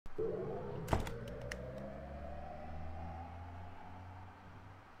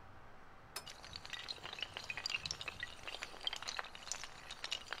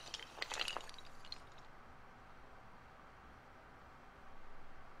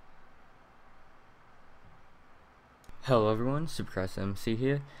Hello everyone, Supercross MC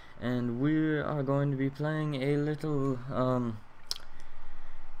here, and we are going to be playing a little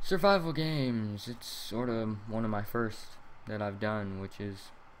survival games. It's sort of one of my first that I've done, which is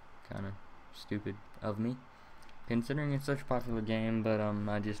kind of stupid of me, considering it's such a popular game, but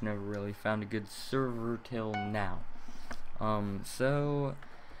I just never really found a good server till now. So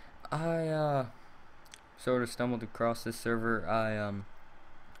I sort of stumbled across this server.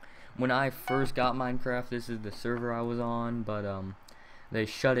 When I first got Minecraft, this is the server I was on, but they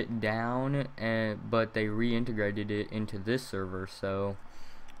shut it down, but they reintegrated it into this server, so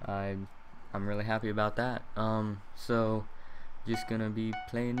I'm really happy about that. So just gonna be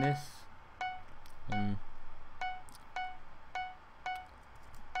playing this, and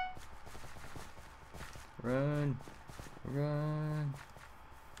run, run,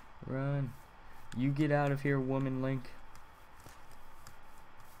 run. You get out of here, woman Link.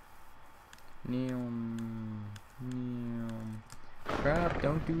 Crap,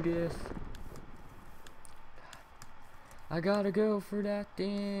 don't do this. I gotta go for that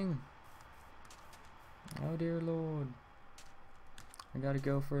thing. Oh dear Lord. I gotta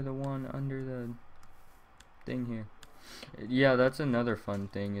go for the one under the thing here. Yeah, that's another fun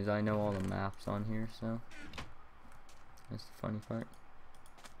thing, is I know all the maps on here, so that's the funny part.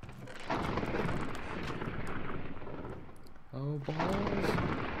 Oh balls.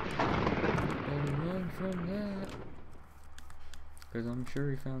 Better run from that, because I'm sure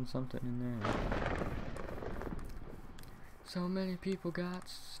he found something in there. So many people got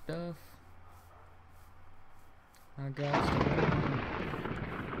stuff. I got some.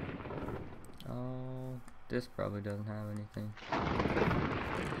 Oh, this probably doesn't have anything.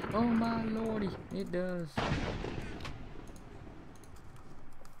 Oh my lordy, it does.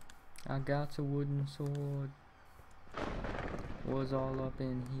 I got a wooden sword. Was all up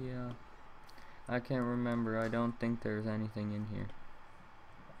in here. I can't remember. I don't think there's anything in here.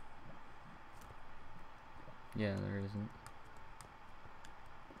 Yeah, there isn't.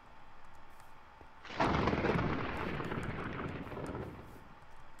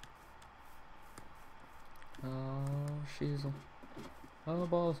 Oh, shizzle. Oh,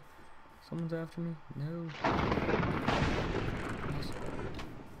 balls. Someone's after me. No.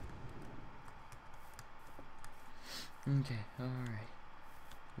 Okay, alright.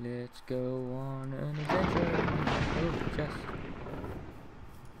 Let's go on an adventure. Oh, chest.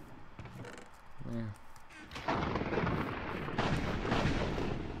 Yeah.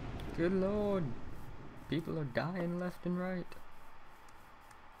 Good Lord. People are dying left and right.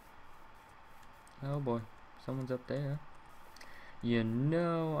 Oh boy. Someone's up there. You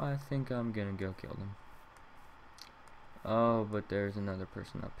know, I think I'm gonna go kill them. Oh, but there's another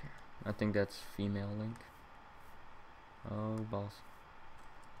person up here. I think that's female Link. Oh, balls.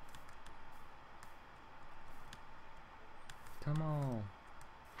 Come on.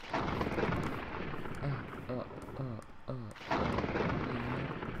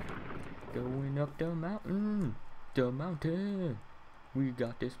 Going up the mountain. The mountain. We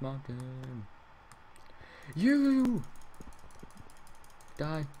got this mountain. You!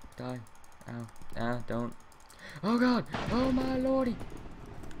 Die. Die. Ow. Ah, don't. Oh god. Oh my lordy.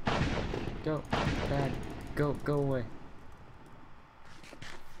 Go. Bad. Go away.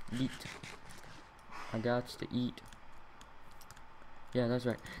 Eat. I got to eat. Yeah, that's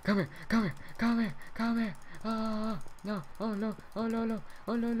right. Come here. No. Oh no. Oh no no.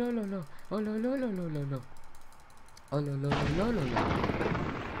 Oh no no no no. Oh no no no no no no. Oh no no no no no no.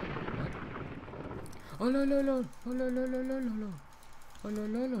 What? Oh no no no. Oh no no no no no no. Oh no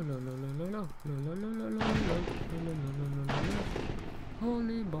no no no no no no no. No no no no no no no.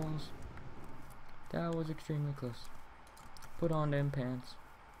 Holy balls. That was extremely close. Put on them pants.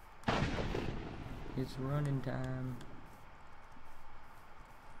 It's running time.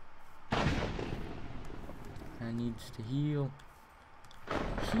 I needs to heal.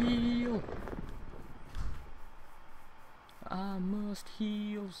 Heal! I must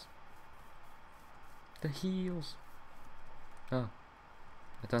heals. The heals. Oh.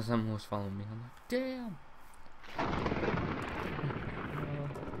 I thought someone was following me. I'm like, damn!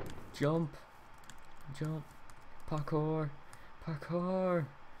 Jump. Jump. Parkour. Parkour.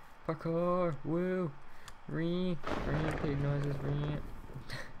 Parkour. Woo. Ree. Pig noises. Ree.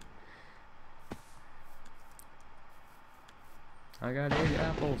 I got 8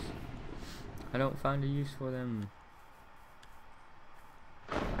 apples. I don't find a use for them.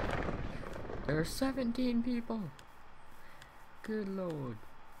 There are 17 people. Good Lord.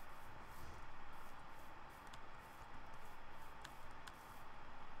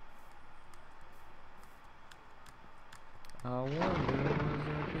 I wonder what's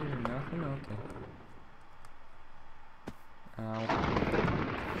up here. Nothing. Okay. Ow.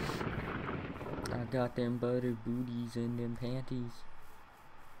 I got them butter booties and them panties.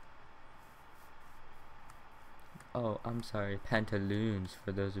 Oh, I'm sorry, pantaloons,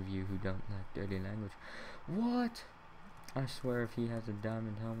 for those of you who don't like dirty language. What? I swear if he has a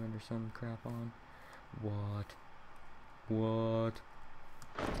diamond helmet or some crap on. What? What?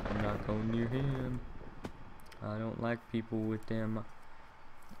 I'm not going near him. I don't like people with them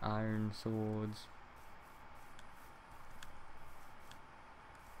iron swords.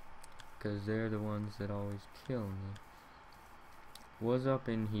 'Cause they're the ones that always kill me. What's up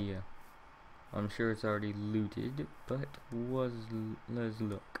in here? I'm sure it's already looted, but let's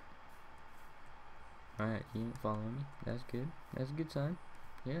look. Alright, he ain't following me. That's good. That's a good sign.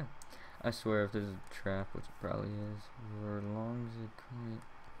 Yeah. I swear if there's a trap, which it probably is, for as long as it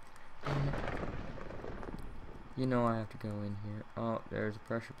quit. You know I have to go in here. Oh, there's a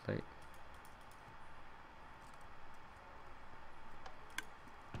pressure plate.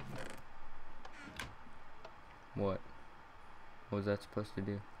 What? What was that supposed to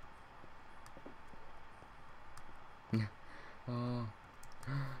do? Oh,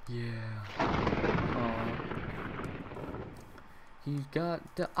 yeah. Oh, he's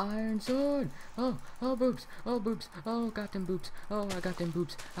got the iron sword. Oh, oh, boobs. Oh, boobs. Oh, got them boobs. Oh, I got them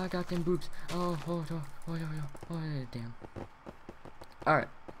boobs. I got them boobs. Oh, damn. Alright.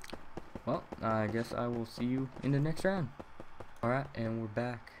 Well, I guess I will see you in the next round. Alright, and we're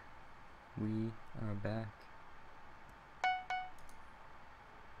back. We are back.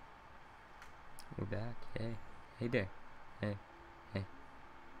 We're back. Hey. Hey there. Hey. Hey.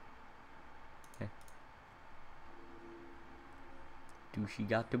 Hey. Do she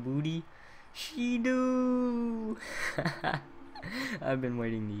got the booty? She do! I've been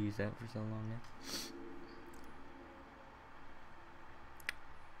waiting to use that for so long now.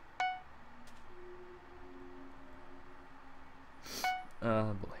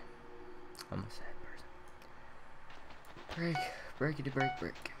 Oh boy. I'm a sad person. Breakity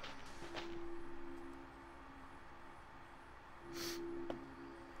break.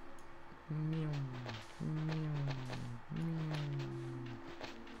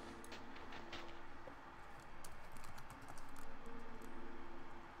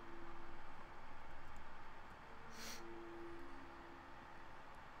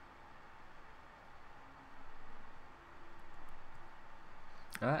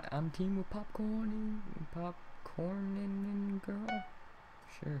 Alright, I'm team with popcorn and girl.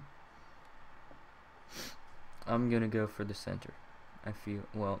 Sure. I'm gonna go for the center.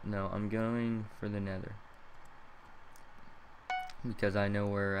 I'm going for the nether. Because I know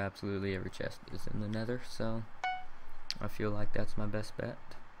where absolutely every chest is in the nether, so I feel like that's my best bet.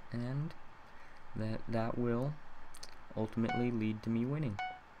 And that will ultimately lead to me winning.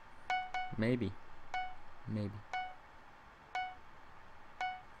 Maybe.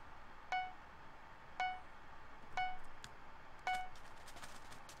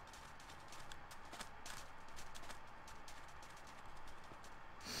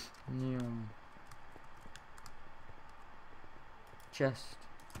 Chest.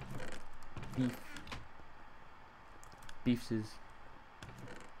 Beefses.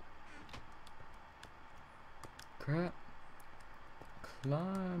 Crap.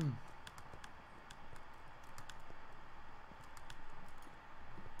 Climb.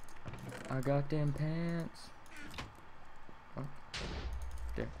 I got them pants. Oh.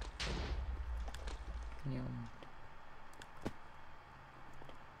 There. Yum.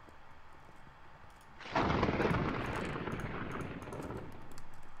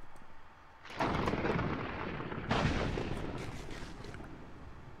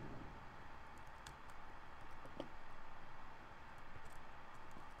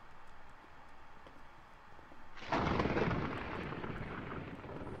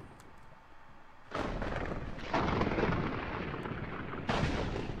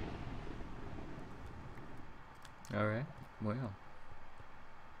 Alright, well.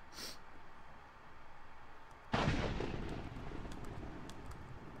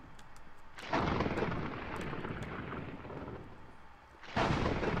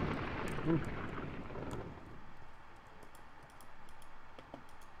 Ooh.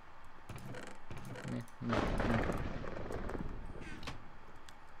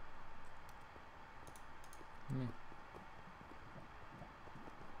 No.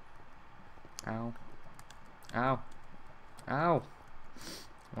 Ow. Ow. Ow.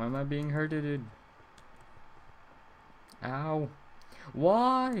 Why am I being hurted? Ow.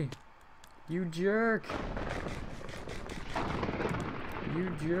 Why? You jerk. You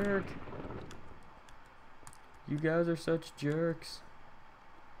jerk. You guys are such jerks.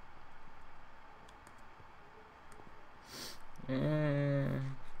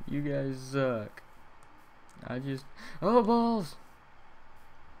 You guys suck. Oh, balls!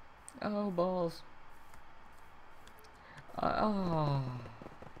 Oh, balls. Oh,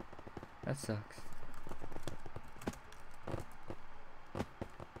 that sucks.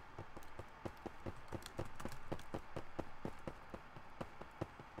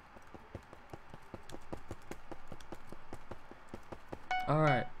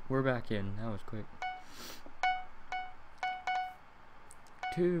 Alright, we're back in. That was quick.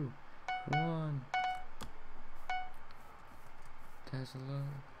 2, 1. Tesla.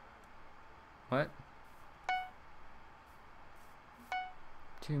 What?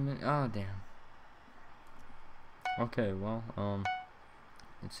 2 minutes. Oh, damn. Okay, well,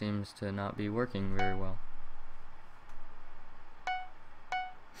 it seems to not be working very well.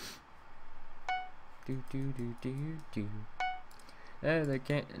 Do. Hey, they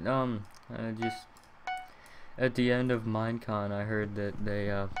can't, just, at the end of Minecon, I heard that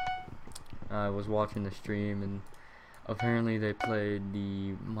they, I was watching the stream, and apparently they played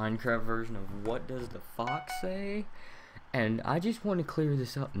the Minecraft version of What Does the Fox Say? And I just want to clear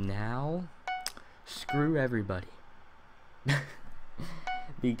this up now. Screw everybody.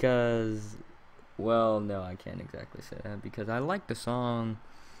 Because, well, no, I can't exactly say that, because I like the song,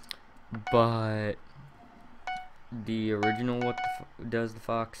 but the original What Does the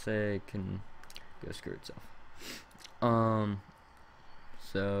Fox Say can go screw itself.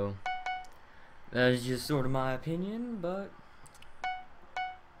 So that is just sort of my opinion, but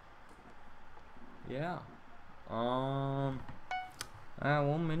yeah. 1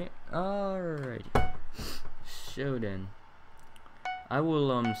 minute. Alrighty. So then, I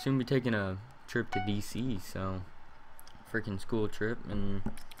will soon be taking a trip to DC, so freaking school trip, and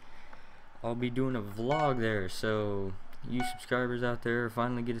I'll be doing a vlog there, so you subscribers out there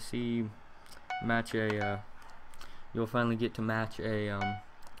finally get to see you'll finally get to match a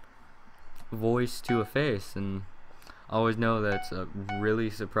voice to a face, and I always know that's really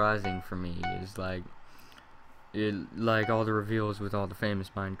surprising for me. Is like all the reveals with all the famous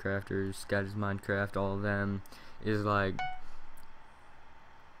Minecrafters, Scotty's Minecraft, all of them, is like,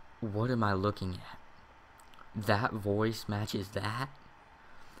 what am I looking at? That voice matches that?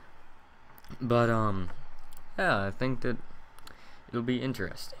 But yeah, I think that it'll be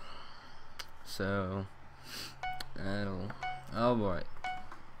interesting. So oh boy.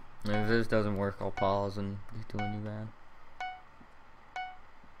 If this doesn't work, I'll pause and get to a new round.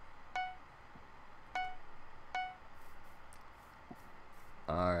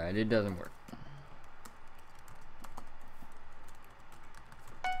 Alright, it doesn't work.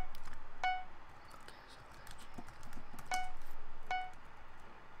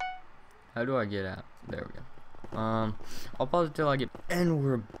 How do I get out? There we go. I'll pause it till I get. And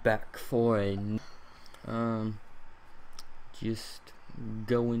we're back for a just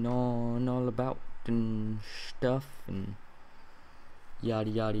going on all about and stuff and yada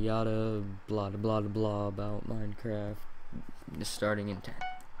yada yada, blah blah blah blah about Minecraft. Starting in 10.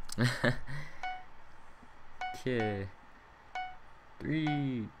 Okay.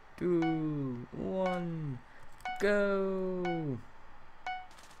 3, 2, 1, go!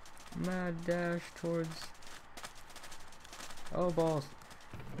 Mad dash towards. Oh, balls.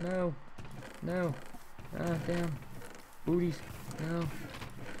 No. No. Ah, damn. Booties. No.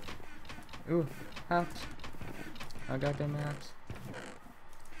 Ooh, hats. I got them hats.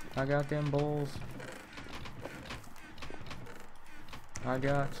 I got them bowls. I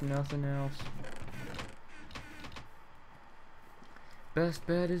got nothing else. Best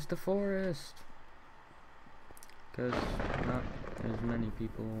bet is the forest. 'Cause not as many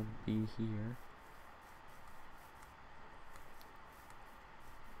people will be here.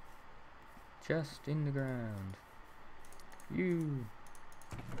 Just in the ground. You.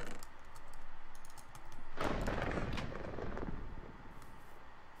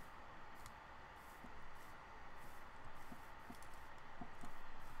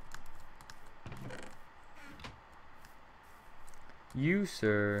 You,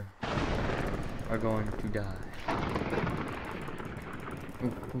 sir, are going to die.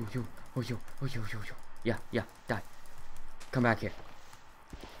 Oh, you. Yeah, die. Come back here.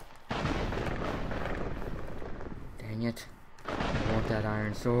 Dang it. I want that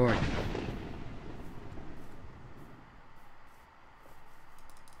iron sword.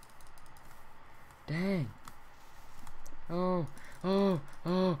 Dang. Oh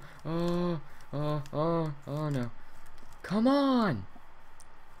no. Come on!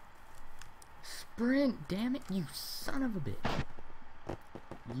 Sprint, damn it, you son of a bitch.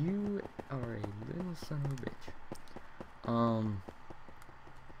 You are a little son of a bitch.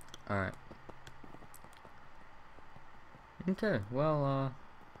 Alright. Okay, well,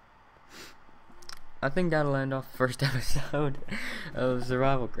 I think that'll end off the first episode of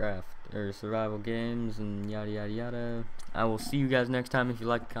Survival Craft, or Survival Games, and yada yada yada. I will see you guys next time. If you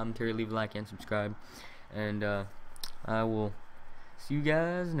like the commentary, leave a like and subscribe. And I will see you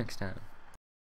guys next time.